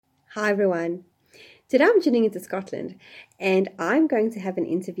Hi everyone. Today I'm tuning into Scotland and I'm going to have an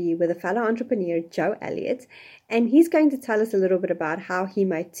interview with a fellow entrepreneur, Joe Elliott, and he's going to tell us a little bit about how he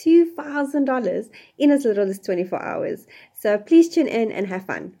made $2,000 in as little as 24 hours. So please tune in and have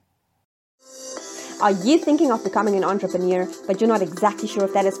fun. Are you thinking of becoming an entrepreneur, but you're not exactly sure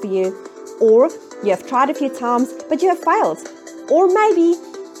if that is for you? Or you have tried a few times, but you have failed? Or maybe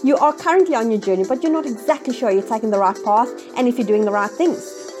you are currently on your journey, but you're not exactly sure you're taking the right path and if you're doing the right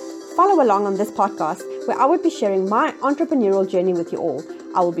things? Follow along on this podcast where I will be sharing my entrepreneurial journey with you all.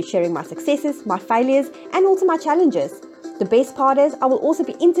 I will be sharing my successes, my failures, and also my challenges. The best part is I will also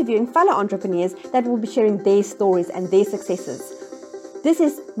be interviewing fellow entrepreneurs that will be sharing their stories and their successes. This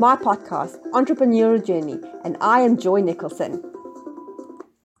is my podcast, Entrepreneurial Journey, and I am Joy Nicholson.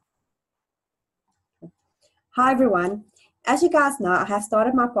 Hi everyone. As you guys know, I have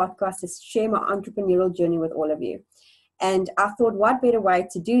started my podcast to share my entrepreneurial journey with all of you. And I thought, what better way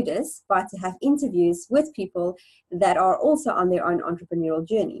to do this but to have interviews with people that are also on their own entrepreneurial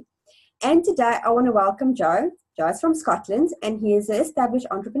journey. And today I want to welcome Joe. Joe is from Scotland and he is an established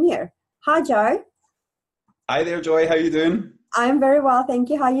entrepreneur. Hi, Joe. Hi there, Joy. How you doing? I'm very well, thank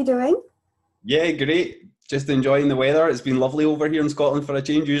you. How are you doing? Yeah, great. Just enjoying the weather. It's been lovely over here in Scotland for a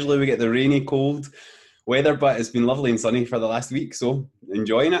change. Usually we get the rainy, cold weather, but it's been lovely and sunny for the last week, so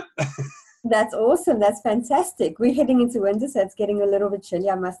enjoying it. That's awesome. That's fantastic. We're heading into winter, so it's getting a little bit chilly,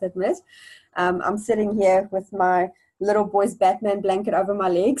 I must admit. I'm sitting here with my little boy's Batman blanket over my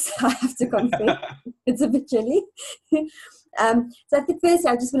legs. I have to confess, it's a bit chilly. So at the first,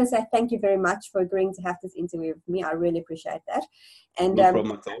 I just want to say thank you very much for agreeing to have this interview with me. I really appreciate that. And no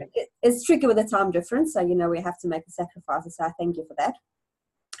problem at all. It's tricky with the time difference, so we have to make the sacrifices. So I thank you for that.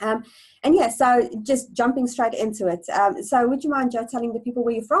 And yeah, so just jumping straight into it. So would you mind, Joe, telling the people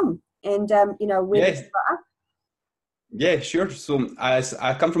where you're from and where you are? Yeah, sure. So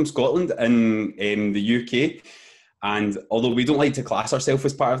I come from Scotland in the UK, and although we don't like to class ourselves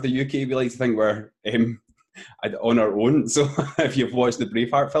as part of the UK, we like to think we're on our own. So if you've watched the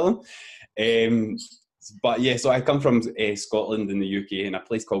Braveheart film, but yeah, so I come from Scotland in the UK in a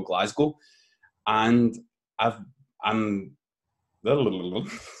place called Glasgow, and I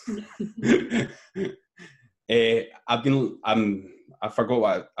forgot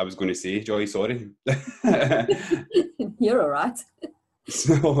what I was going to say, Joy. Sorry. You're all right.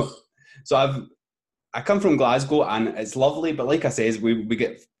 So I come from Glasgow, and it's lovely. But like I says, we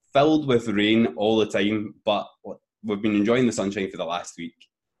get filled with rain all the time. But we've been enjoying the sunshine for the last week.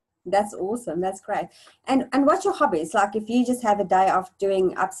 That's awesome. That's great. And what's your hobbies? Like, if you just have a day of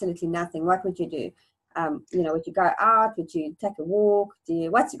doing absolutely nothing, what would you do? Would you go out? Would you take a walk?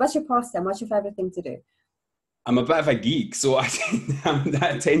 What's your pastime? What's your favorite thing to do? I'm a bit of a geek, so I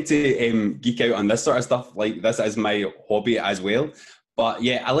tend to geek out on this sort of stuff. Like, this is my hobby as well. But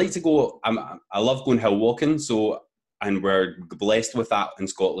yeah, I like to go. I love going hill walking. And we're blessed with that in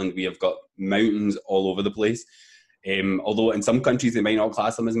Scotland. We have got mountains all over the place. Although in some countries they might not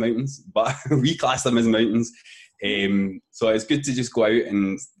class them as mountains, but we class them as mountains. So it's good to just go out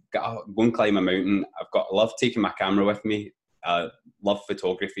and go and climb a mountain. I love taking my camera with me. I love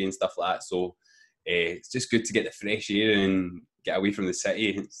photography and stuff like that. So it's just good to get the fresh air and get away from the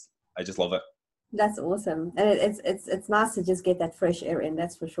city. I just love it. That's awesome, and it's nice to just get that fresh air in.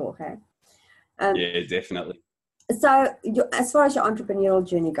 That's for sure. Okay. Yeah, definitely. So, as far as your entrepreneurial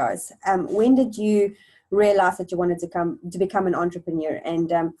journey goes, when did you realize that you wanted to become an entrepreneur?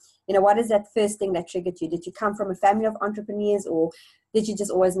 And what is that first thing that triggered you? Did you come from a family of entrepreneurs, or did you just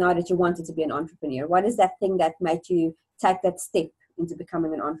always know that you wanted to be an entrepreneur? What is that thing that made you take that step into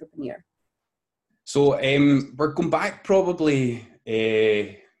becoming an entrepreneur? So we're going back probably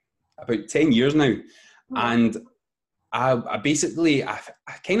about 10 years now. And I basically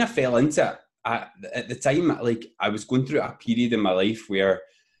kind of fell into it. At the time, like, I was going through a period in my life where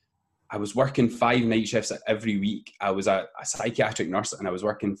I was working 5 night shifts every week. I was a psychiatric nurse, and I was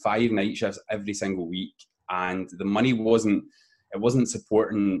working 5 night shifts every single week. And the money wasn't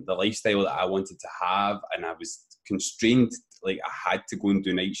supporting the lifestyle that I wanted to have. And I was constrained. Like, I had to go and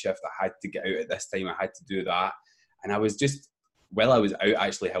do night shift. I had to get out at this time. I had to do that. And I was just, while I was out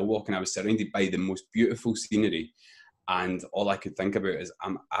actually hill walking, I was surrounded by the most beautiful scenery. And all I could think about is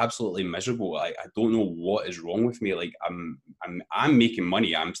I'm absolutely miserable. I don't know what is wrong with me. Like, I'm making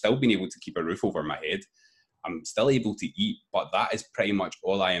money. I'm still being able to keep a roof over my head. I'm still able to eat, but that is pretty much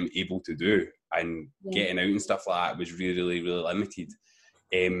all I am able to do. And getting out and stuff like that was really, really, really limited.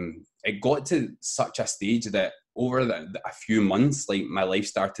 It got to such a stage that over a few months, like, my life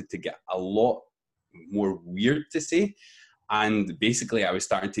started to get a lot more weird, to say. And basically, I was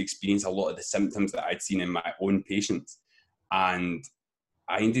starting to experience a lot of the symptoms that I'd seen in my own patients. And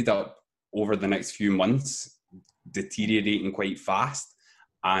I ended up over the next few months deteriorating quite fast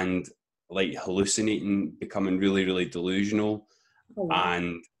and like hallucinating, becoming really, really delusional. Oh, wow.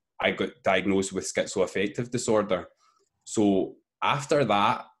 And I got diagnosed with schizoaffective disorder. So after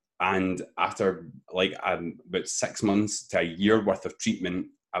that, and after like about 6 months to a year worth of treatment,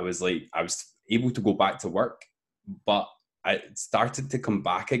 I was able to go back to work, but I started to come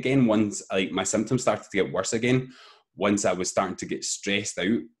back again once like my symptoms started to get worse again. Once I was starting to get stressed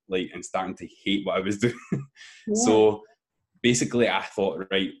out, like, and starting to hate what I was doing. Yeah. So basically, I thought,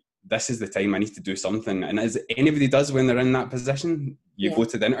 right, this is the time I need to do something. And as anybody does when they're in that position, you Yeah. go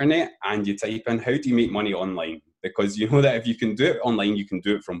to the internet and you type in, how do you make money online? Because you know that if you can do it online, you can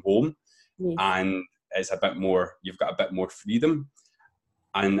do it from home. Yes. And it's a bit more, you've got a bit more freedom.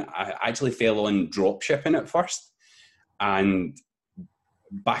 And I actually fell on drop shipping at first. And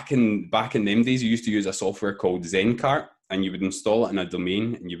back in them days, you used to use a software called Zencart, and you would install it in a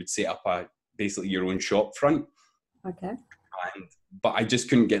domain and you would set up basically your own shop front. Okay. But I just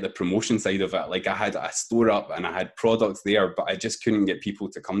couldn't get the promotion side of it. Like, I had a store up and I had products there, but I just couldn't get people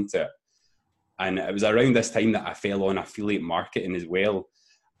to come to it. And it was around this time that I fell on affiliate marketing as well.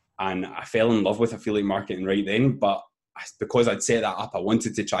 And I fell in love with affiliate marketing right then, but because I'd set that up, I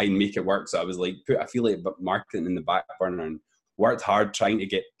wanted to try and make it work. So I was like, put affiliate marketing in the back burner and worked hard trying to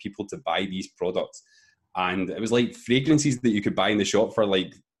get people to buy these products. And it was like fragrances that you could buy in the shop for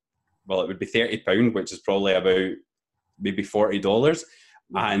like, well, it would be £30, which is probably about maybe $40.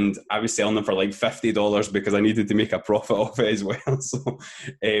 And I was selling them for like $50 because I needed to make a profit off it as well. So,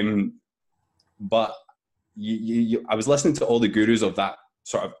 but I was listening to all the gurus of that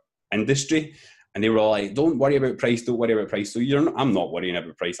sort of industry, and they were all like, don't worry about price, don't worry about price. So I'm not worrying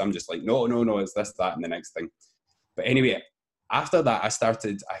about price. I'm just like, no, it's this, that, and the next thing. But anyway, after that, I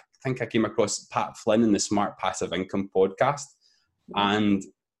think I came across Pat Flynn in the Smart Passive Income podcast, and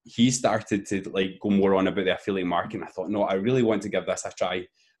he started to like go more on about the affiliate marketing. I thought, no, I really want to give this a try.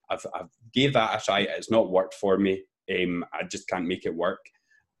 I've gave that a try. It's not worked for me. I just can't make it work.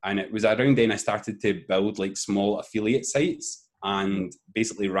 And it was around then I started to build like small affiliate sites and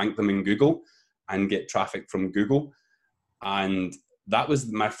basically rank them in Google and get traffic from Google. And that was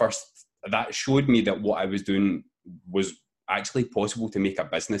that showed me that what I was doing was actually possible to make a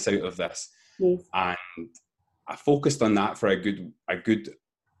business out of this. Yes. And I focused on that for a good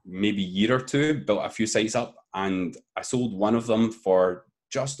maybe year or two, built a few sites up, and I sold one of them for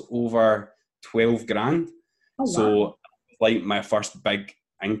just over 12 grand. Oh, wow. So like my first big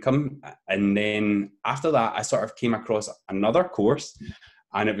income. And then after that, I sort of came across another course,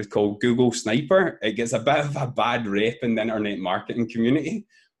 and it was called Google Sniper. It gets a bit of a bad rep in the internet marketing community,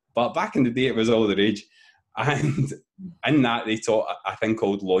 but back in the day, it was all the rage. And in that, they taught a thing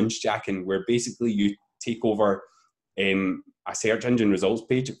called launch jacking, where basically you take over a search engine results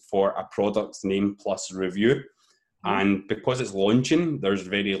page for a product's name plus review. And because it's launching, there's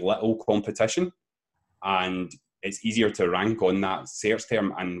very little competition, and it's easier to rank on that search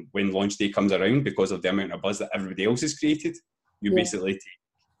term. And when launch day comes around, because of the amount of buzz that everybody else has created, you basically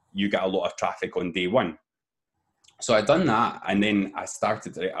you get a lot of traffic on day one. So I done that, and then I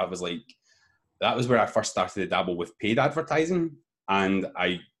was like, that was where I first started to dabble with paid advertising. And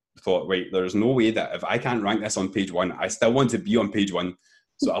I thought, wait, there's no way that if I can't rank this on page one, I still want to be on page one.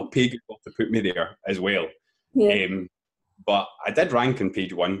 So I'll pay Google to put me there as well. Yeah. But I did rank on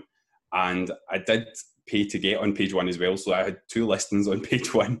page one, and I did pay to get on page one as well. So I had 2 listings on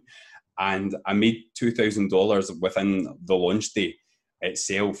page one, and I made $2,000 within the launch day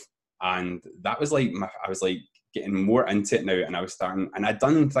itself. And that was like, I was like getting more into it now, and I was starting, and I'd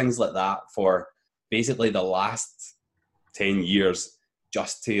done things like that for basically the last 10 years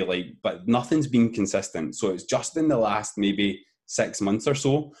just to like, but nothing's been consistent. So it's just in the last maybe 6 months or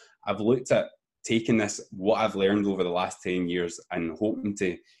so, I've looked at taking this, what I've learned over the last 10 years, and hoping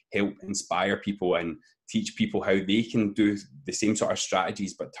to help inspire people and teach people how they can do the same sort of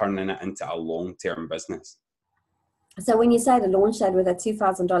strategies, but turning it into a long-term business. So when you say the launch date with that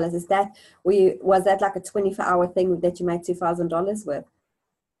 $2,000, was that like a 24-hour thing that you made $2,000 with?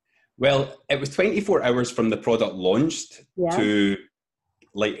 Well, it was 24 hours from the product launched to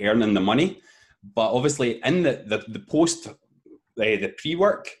like earning the money. But obviously in the post, the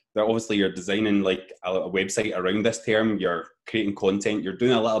pre-work, that obviously you're designing like a website around this term, you're creating content, you're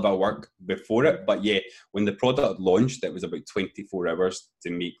doing a little bit of work before it. But yeah, when the product launched, it was about 24 hours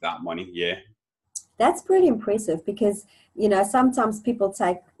to make that money. Yeah. That's pretty impressive, because, you know, sometimes people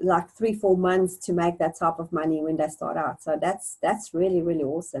take like 3-4 months to make that type of money when they start out. So that's really, really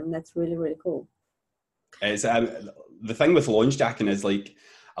awesome. That's really, really cool. It's the thing with launch jacking is like,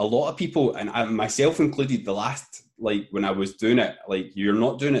 a lot of people, and I, myself included, the last, like when I was doing it, like you're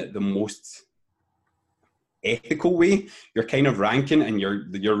not doing it the most ethical way. You're kind of ranking, and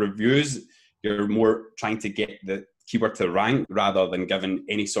your reviews, you're more trying to get the keyword to rank rather than giving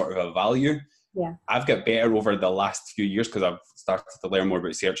any sort of a value. Yeah. I've got better over the last few years because I've started to learn more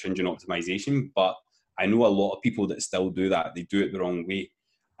about search engine optimization, but I know a lot of people that still do that. They do it the wrong way.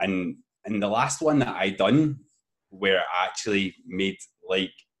 And the last one that I done, where I actually made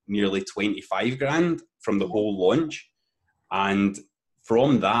like nearly 25 grand from the whole launch. And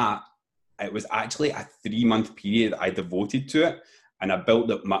from that, it was actually a 3-month period I devoted to it. And I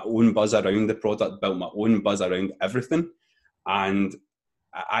built up my own buzz around the product, built my own buzz around everything. And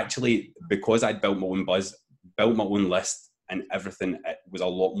I actually, because I'd built my own buzz, built my own list and everything, it was a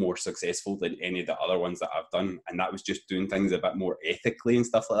lot more successful than any of the other ones that I've done. And that was just doing things a bit more ethically and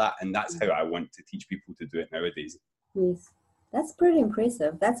stuff like that. And that's how I want to teach people to do it nowadays. Yes. That's pretty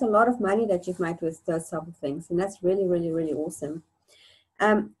impressive. That's a lot of money that you've made with those type of things. And that's really, really, really awesome.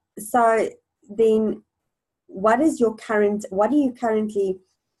 So then what do you currently,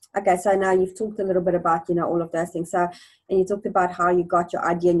 okay, so now you've talked a little bit about, all of those things. So, and you talked about how you got your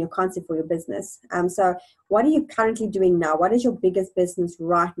idea and your concept for your business. So what are you currently doing now? What is your biggest business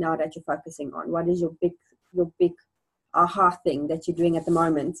right now that you're focusing on? What is your big aha thing that you're doing at the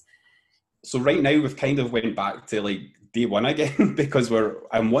moment? So right now we've kind of went back to like day one again because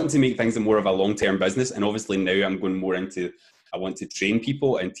I'm wanting to make things more of a long-term business. And obviously now I'm going more into, I want to train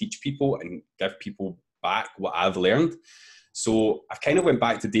people and teach people and give people back what I've learned. So I've kind of went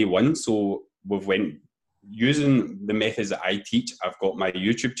back to day one. So we've went using the methods that I teach. I've got my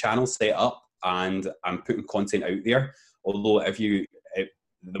YouTube channel set up and I'm putting content out there. Although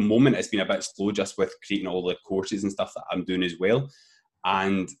the moment it's been a bit slow just with creating all the courses and stuff that I'm doing as well.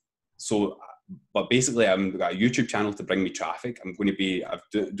 And so, but basically I've got a YouTube channel to bring me traffic. I'm going to be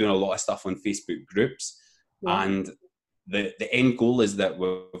doing a lot of stuff on Facebook groups. Yeah. And the end goal is that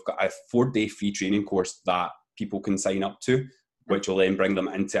we've got a 4-day free training course that people can sign up to, which will then bring them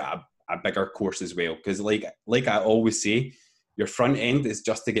into a bigger course as well. Because like I always say, your front end is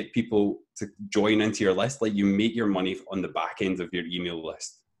just to get people to join into your list. Like you make your money on the back end of your email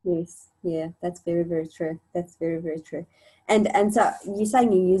list. Yes. Yeah, that's very, very true. That's very, very true. And so you're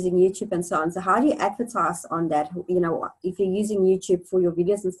saying you're using YouTube and so on. So how do you advertise on that? If you're using YouTube for your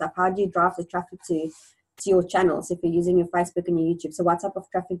videos and stuff, how do you drive the traffic to your channels if you're using your Facebook and your YouTube? So what type of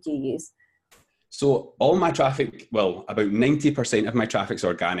traffic do you use? So all my traffic, well, about 90% of my traffic's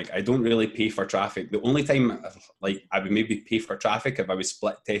organic. I don't really pay for traffic. The only time like I would maybe pay for traffic if I was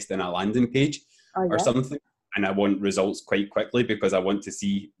split testing a landing page or something, and I want results quite quickly because I want to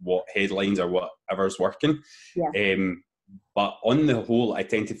see what headlines or whatever's working. Yeah. But on the whole, I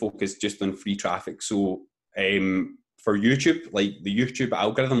tend to focus just on free traffic. So for YouTube, like the YouTube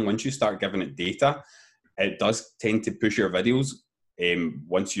algorithm, once you start giving it data, it does tend to push your videos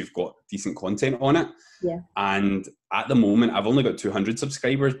once you've got decent content on it. Yeah. And at the moment, I've only got 200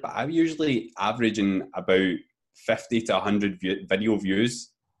 subscribers, but I'm usually averaging about 50 to 100 video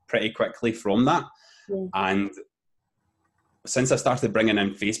views pretty quickly from that. Yeah. And since I started bringing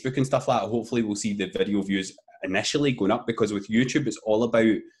in Facebook and stuff like that, hopefully we'll see the video views initially going up, because with YouTube, it's all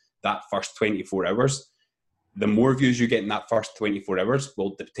about that first 24 hours. The more views you get in that first 24 hours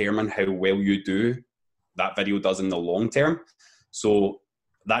will determine how well you do that video does in the long term. So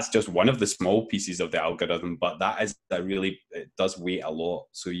that's just one of the small pieces of the algorithm, but it does weight a lot.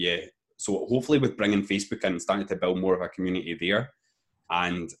 So yeah, so hopefully with bringing Facebook in and starting to build more of a community there.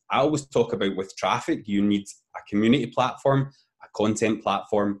 And I always talk about with traffic, you need a community platform, a content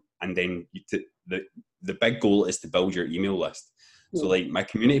platform, and then the big goal is to build your email list. Yeah. So like my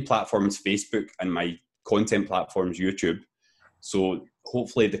community platform is Facebook and my content platform is YouTube. So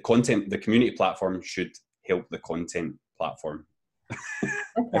hopefully the community platform should help the content platform.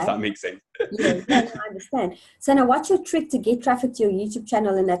 Okay. If that makes sense. Yeah, I understand. So now what's your trick to get traffic to your YouTube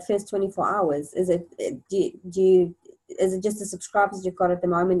channel in that first 24 hours? Is it just the subscribers you've got at the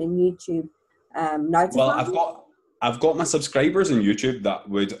moment in YouTube notify? Well, I've got my subscribers on YouTube that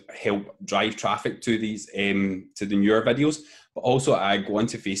would help drive traffic to these to the newer videos, but also I go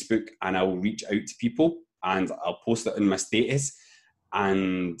onto Facebook and I will reach out to people and I'll post it in my status,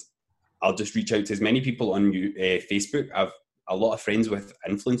 and I'll just reach out to as many people on Facebook. I've a lot of friends with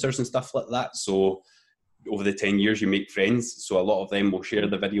influencers and stuff like that, so over the 10 years you make friends, so a lot of them will share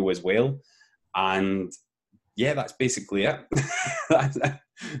the video as well. And yeah, that's basically it.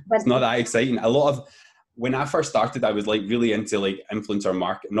 It's not that exciting. When I first started, I was like really into like influencer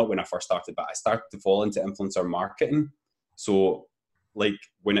marketing. Not when I first started, but I started to fall into influencer marketing. So like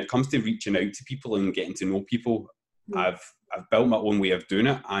when it comes to reaching out to people and getting to know people, I've built my own way of doing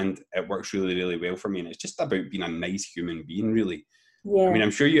it, and it works really, really well for me. And it's just about being a nice human being, really. Yeah. I mean, I'm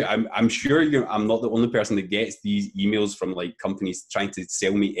sure I'm not the only person that gets these emails from like companies trying to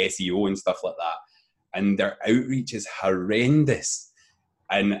sell me SEO and stuff like that, and their outreach is horrendous.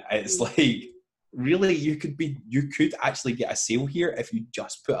 And it's like, really, you could actually get a sale here if you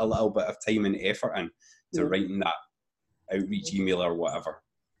just put a little bit of time and effort in to writing that outreach email or whatever.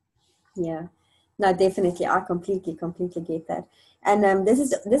 Yeah, no, definitely. I completely get that. And this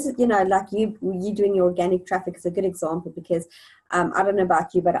is, you know, like you doing your organic traffic is a good example, because I don't know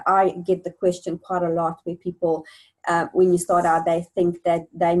about you, but I get the question quite a lot where people, when you start out, they think that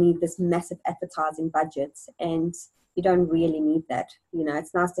they need this massive advertising budget, and you don't really need that. You know,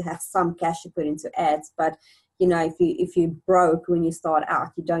 it's nice to have some cash to put into ads, but you know, if you broke when you start out,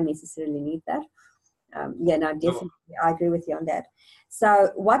 you don't necessarily need that. Yeah, no, definitely, I agree with you on that.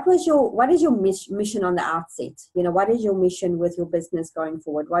 So, what is your mission on the outset? You know, what is your mission with your business going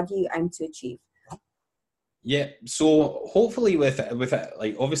forward? What do you aim to achieve? Yeah, so hopefully with it,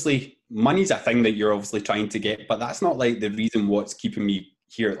 like obviously money's a thing that you're obviously trying to get, but that's not like the reason what's keeping me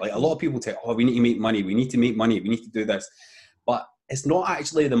here. Like a lot of people say, oh, we need to make money, we need to make money, we need to do this, but it's not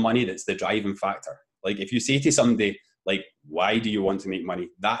actually the money that's the driving factor. Like if you say to somebody, like, why do you want to make money?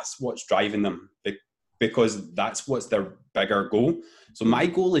 That's what's driving them, because that's what's their bigger goal. So my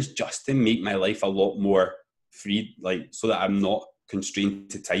goal is just to make my life a lot more free, like so that I'm not constrained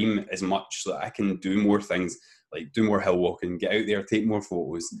to time as much, so that I can do more things, like do more hill walking, get out there, take more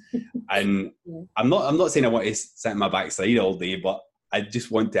photos. And I'm not saying I want to sit in my backside all day, but I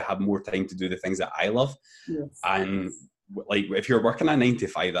just want to have more time to do the things that I love. Yes. And like if you're working a 9 to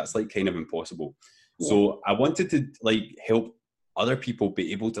 5, that's like kind of impossible. Yeah. So I wanted to like help other people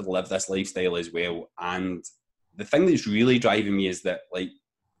be able to live this lifestyle as well. And the thing that's really driving me is that like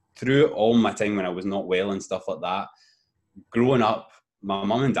through all my time when I was not well and stuff like that, growing up, my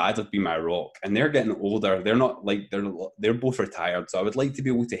mum and dad have been my rock, and they're getting older. They're not like, they're both retired. So I would like to be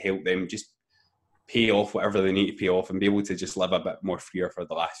able to help them just pay off whatever they need to pay off and be able to just live a bit more freer for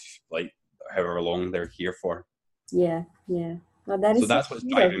the last, like, however long they're here for. Yeah. Yeah. Well, that's what's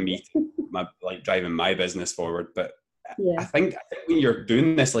driving me, driving my business forward. But yeah. I think when you're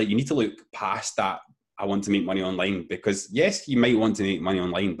doing this, like, you need to look past that. I want to make money online, because yes, you might want to make money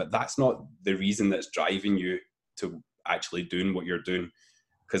online, but that's not the reason that's driving you to actually doing what you're doing.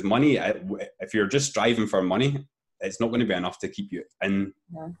 Because money, if you're just striving for money, it's not going to be enough to keep you in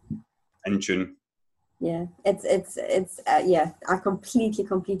tune. Yeah, it's yeah, I completely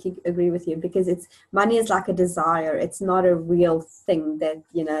agree with you, because money is like a desire. It's not a real thing that,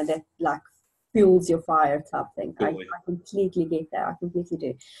 you know, that like fuels your fire type thing. Totally. I completely get that. I completely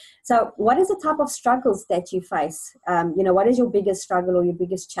do. So what is the type of struggles that you face? You know, what is your biggest struggle or your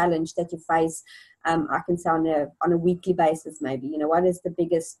biggest challenge that you face? I can say on a weekly basis, maybe, you know, what is the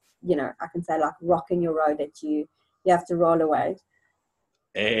biggest, you know, I can say like rock in your road that you have to roll away?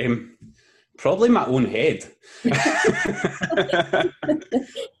 Probably my own head. I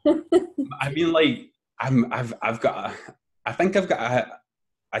mean, like, I've got a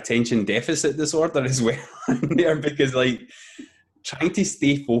attention deficit disorder as well in there, because like trying to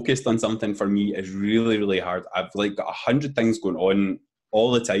stay focused on something for me is really, really hard. I've like got 100 things going on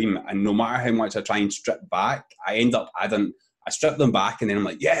all the time, and no matter how much I try and strip back, I strip them back, and then I'm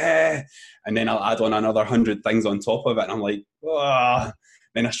like, yeah, and then I'll add on another 100 things on top of it, and I'm like, oh.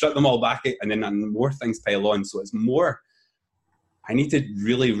 Then I strip them all back, and then more things pile on. So it's more, I need to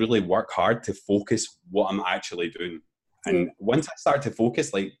really, really work hard to focus what I'm actually doing. And once I start to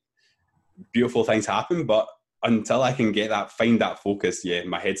focus, like, beautiful things happen. But until I can find that focus, yeah,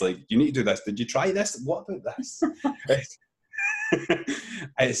 my head's like, you need to do this. Did you try this? What about this?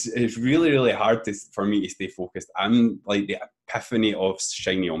 It's really, really hard for me to stay focused. I'm like the epiphany of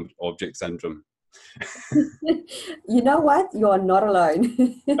shiny object syndrome. You know what? You are not alone.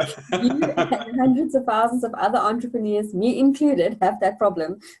 You and hundreds of thousands of other entrepreneurs, me included, have that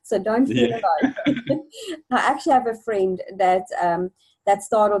problem. So don't feel alone. I actually have a friend that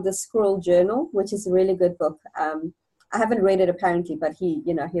started the Squirrel Journal, which is a really good book. I haven't read it apparently, but he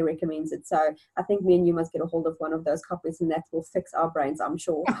recommends it. So I think me and you must get a hold of one of those copies, and that will fix our brains, I'm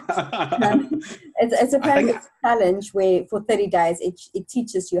sure. It's apparently a challenge where for 30 days it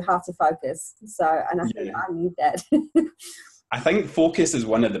teaches you how to focus. So, and I think I need that. I think focus is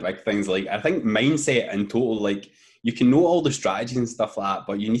one of the big things. Like, I think mindset in total, like, you can know all the strategies and stuff like that,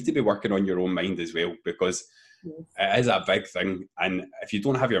 but you need to be working on your own mind as well, because it is a big thing. And if you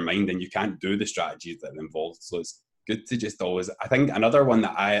don't have your mind, then you can't do the strategies that are involved. So it's good to just always, I think another one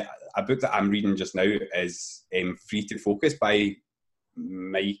that a book that I'm reading just now is Free to Focus by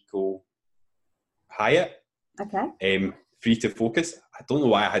Michael Hyatt. Free to Focus. I don't know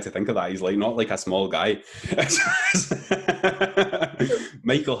why I had to think of that. He's like not like a small guy.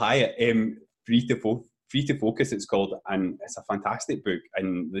 Michael Hyatt. Free to Focus, it's called, and it's a fantastic book.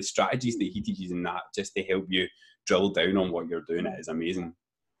 And the strategies that he teaches in that, just to help you drill down on what you're doing, it is amazing.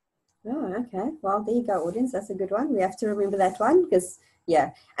 Oh, okay. Well, there you go, audience. That's a good one. We have to remember that one because,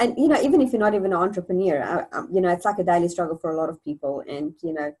 yeah. And, you know, even if you're not even an entrepreneur, you know, it's like a daily struggle for a lot of people. And,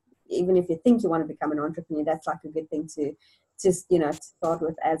 you know, even if you think you want to become an entrepreneur, that's like a good thing to just, you know, to start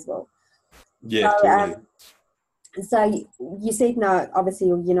with as well. Yeah, so, totally. So you said, no, obviously,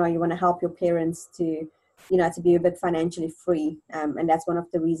 you know, you want to help your parents to, you know, to be a bit financially free. And that's one of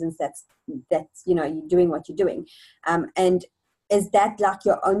the reasons that's, you know, you're doing what you're doing. And is that like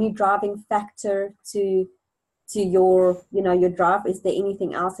your only driving factor to your, you know, your drive? Is there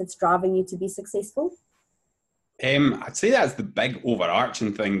anything else that's driving you to be successful? I'd say that's the big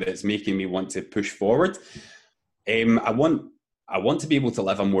overarching thing that's making me want to push forward. I want to be able to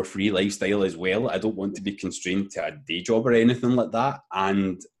live a more free lifestyle as well. I don't want to be constrained to a day job or anything like that.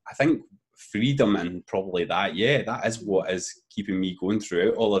 And I think freedom and probably that, yeah, that is what is keeping me going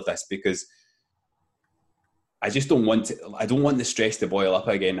throughout all of this, because I just don't want the stress to boil up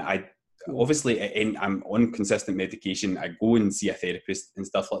again. Obviously I'm on consistent medication. I go and see a therapist and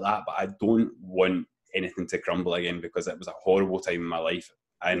stuff like that, but I don't want anything to crumble again, because it was a horrible time in my life.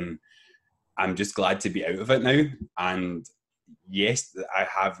 And I'm just glad to be out of it now. And yes, I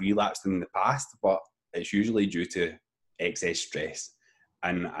have relapsed in the past, but it's usually due to excess stress.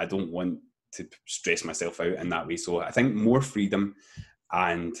 And I don't want to stress myself out in that way. So I think more freedom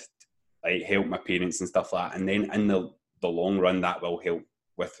and like help my parents and stuff like that. And then in the long run, that will help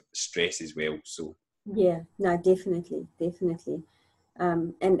with stress as well. So yeah, no, definitely.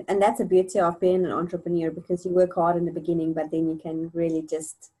 And that's the beauty of being an entrepreneur, because you work hard in the beginning, but then you can really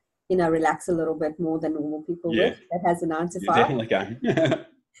just, you know, relax a little bit more than normal people would. That has a 9 to 5. You definitely can.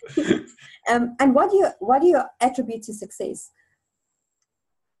 And what do you attribute to success?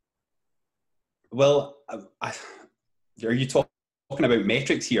 Well, are you talking about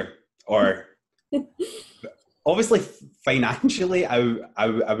metrics here, or obviously financially?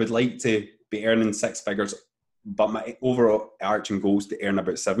 I would like to be earning 6 figures, but my overall arching goal is to earn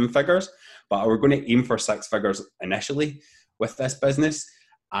about 7 figures. But we're going to aim for 6 figures initially with this business,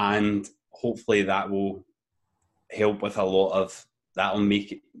 and hopefully that will help with a lot of that. Will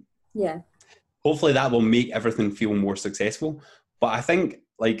make it, hopefully that will make everything feel more successful. But I think,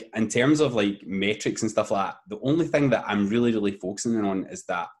 like, in terms of like metrics and stuff like that, the only thing that I'm really focusing on is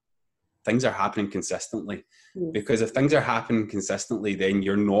that things are happening consistently. Because if things are happening consistently, then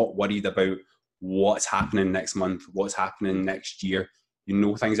you're not worried about what's happening next month, what's happening next year. You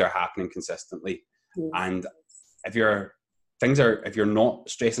know, things are happening consistently. And if you're not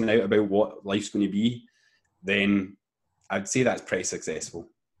stressing out about what life's going to be, then I'd say that's pretty successful.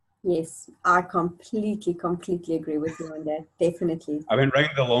 Yes, I completely agree with you on that. Definitely. I went round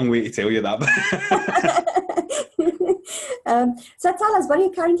the long way to tell you that. So tell us, what are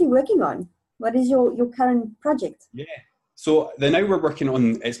you currently working on? What is your current project? Yeah. So now we're working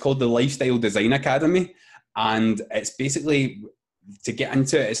on, it's called the Lifestyle Design Academy. And it's basically, to get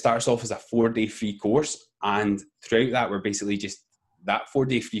into it, it starts off as a 4-day free course. And throughout that, we're basically just, that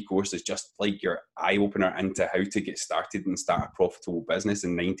 4-day free course is just like your eye opener into how to get started and start a profitable business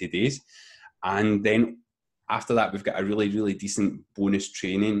in 90 days. And then after that, we've got a really decent bonus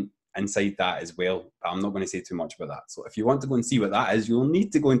training inside that as well. But I'm not going to say too much about that. So if you want to go and see what that is, you'll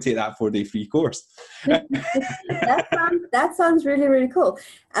need to go and take that 4-day free course. that sounds really cool.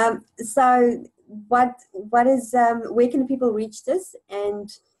 So what is, where can people reach this? And,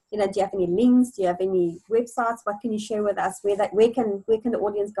 you know, do you have any links? Do you have any websites? What can you share with us? Where can the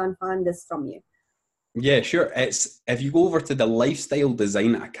audience go and find this from you? Yeah, sure. It's, if you go over to the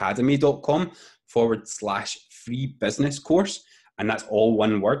lifestyledesignacademy.com/free business course, and that's all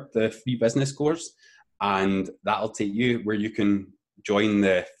one word, the free business course, and that'll take you where you can join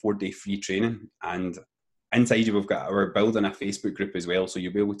the 4-day free training. And inside you, we're building a Facebook group as well, so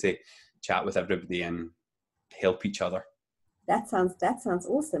you'll be able to chat with everybody and help each other. That sounds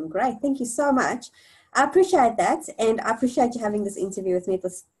awesome. Great. Thank you so much. I appreciate that. And I appreciate you having this interview with me. It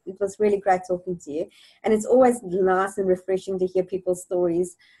was really great talking to you. And it's always nice and refreshing to hear people's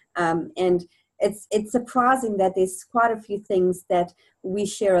stories. And it's surprising that there's quite a few things that we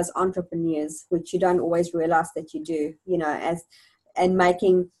share as entrepreneurs, which you don't always realize that you do, you know,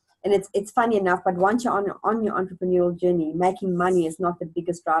 and it's funny enough, but once you're on your entrepreneurial journey, making money is not the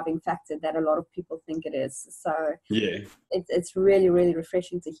biggest driving factor that a lot of people think it is. So yeah, it's really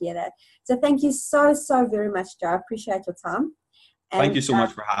refreshing to hear that. So thank you so very much, Joe. I appreciate your time. Thank you so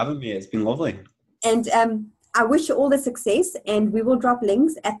much for having me. It's been lovely. And I wish you all the success, and we will drop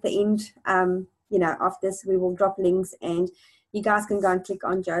links at the end. Of this, we will drop links, and you guys can go and click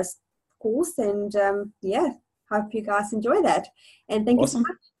on Joe's course. And hope you guys enjoy that. And thank you so Awesome.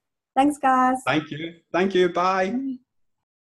 much. Thanks, guys. Thank you. Bye.